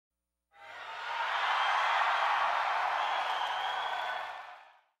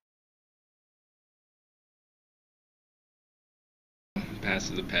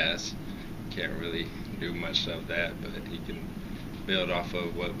past is a past. Can't really do much of that, but you can build off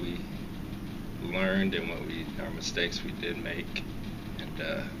of what we learned and our mistakes we did make.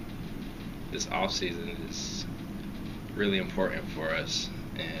 And this off season is really important for us.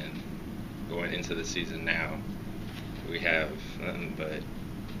 And going into the season now, we have nothing but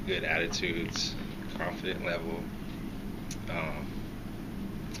good attitudes, confident level.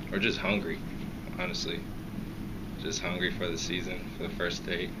 We're just hungry, honestly. Just hungry for the season, for the first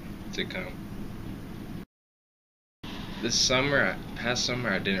day to come. Past summer,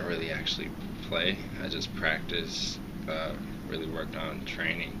 I didn't really actually play. I just practiced, really worked on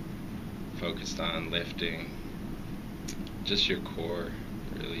training, focused on lifting, just your core,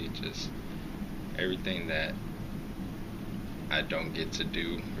 really just everything that I don't get to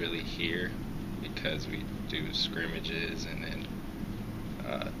do really here because we do scrimmages and then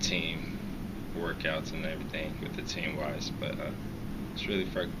team workouts and everything with the team wise, but it's really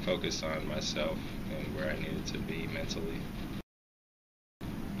focused on myself and where I needed to be mentally.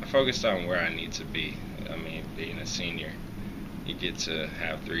 I focused on where I need to be. I mean, being a senior, you get to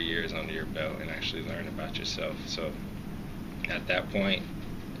have 3 years under your belt and actually learn about yourself. So at that point,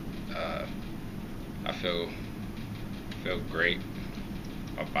 I feel great.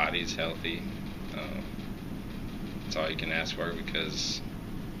 My body's healthy. That's all you can ask for because,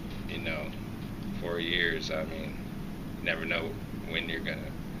 4 years, I mean, you never know when you're gonna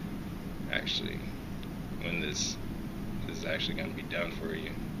when this is actually gonna be done for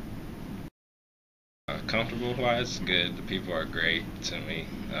you. Comfortable wise, good. The people are great to me.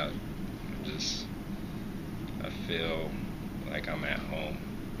 I feel like I'm at home,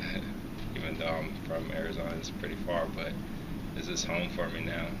 even though I'm from Arizona. It's pretty far, but this is home for me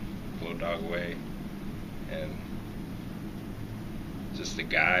now. Bulldog way, and just the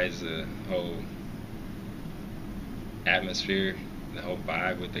guys, the whole atmosphere, the whole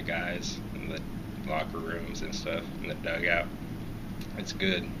vibe with the guys in the locker rooms and stuff, in the dugout. It's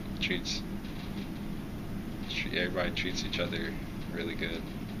good. Everybody treats each other really good.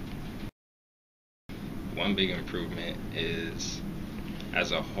 One big improvement is,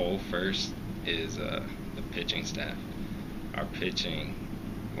 as a whole, first is the pitching staff. Our pitching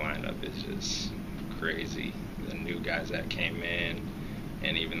lineup is just crazy. The new guys that came in,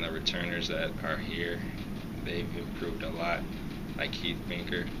 and even the returners that are here, they've improved a lot. Like Heath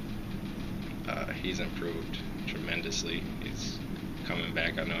Binker, he's improved tremendously. He's coming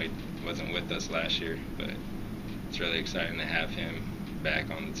back. I know he wasn't with us last year, but it's really exciting to have him back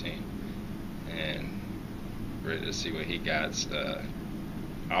on the team and ready to see what he got.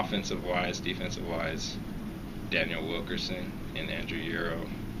 Offensive wise, defensive wise, Daniel Wilkerson and Andrew Euro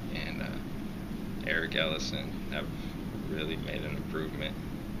and Eric Ellison have really made an improvement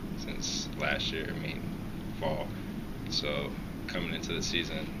since last year, fall. So coming into the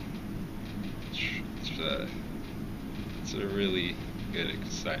season, it's a really good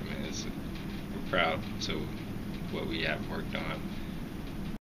excitement. We're proud to what we have worked on.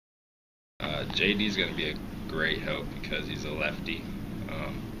 JD's going to be a great help because he's a lefty.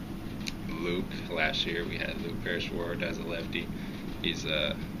 Luke, last year we had Luke Parrish-Ward as a lefty. He's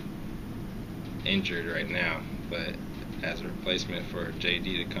injured right now, but as a replacement for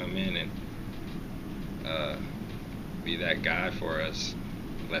JD to come in and be that guy for us,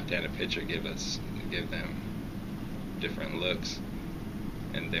 left-handed pitcher, give them different looks.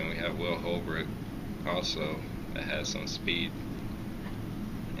 And then we have Will Holbrook also that has some speed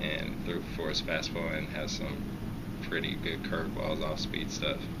and threw for his fastball and has some pretty good curveballs, off-speed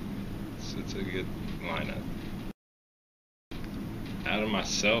stuff. So it's a good lineup. Out of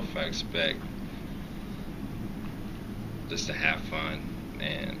myself, I expect just to have fun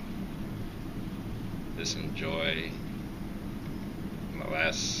and just enjoy my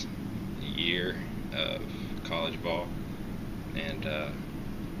last year of college ball and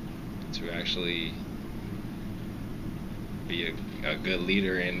to actually be a good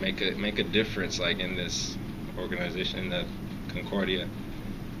leader and make a difference, like in this organization, the Concordia.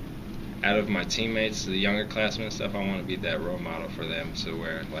 Out of my teammates, the younger classmen and stuff, I want to be that role model for them, so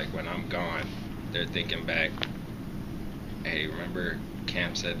where like when I'm gone, they're thinking back, hey, remember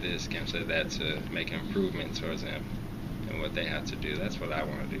Cam said this, Cam said that, to make an improvement towards them and what they have to do. That's what I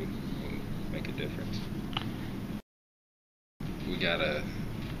want to do, make a difference. We gotta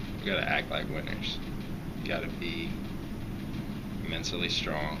act like winners. You gotta be mentally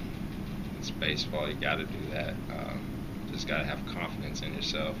strong. It's baseball. You gotta do that. Just gotta have confidence in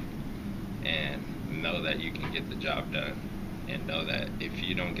yourself and know that you can get the job done. And know that if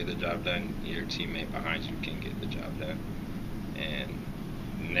you don't get the job done, your teammate behind you can get the job done. And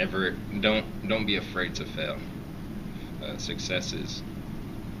don't be afraid to fail. Success is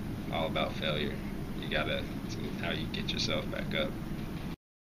all about failure. It's how you get yourself back up.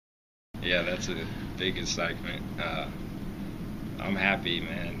 Yeah, that's a big excitement. I'm happy,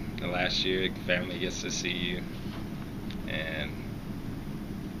 man. The last year, family gets to see you, and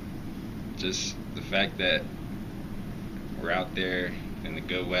just the fact that we're out there in the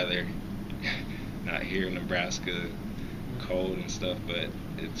good weather, not here in Nebraska, cold and stuff, but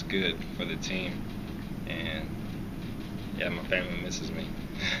it's good for the team. And yeah, my family misses me.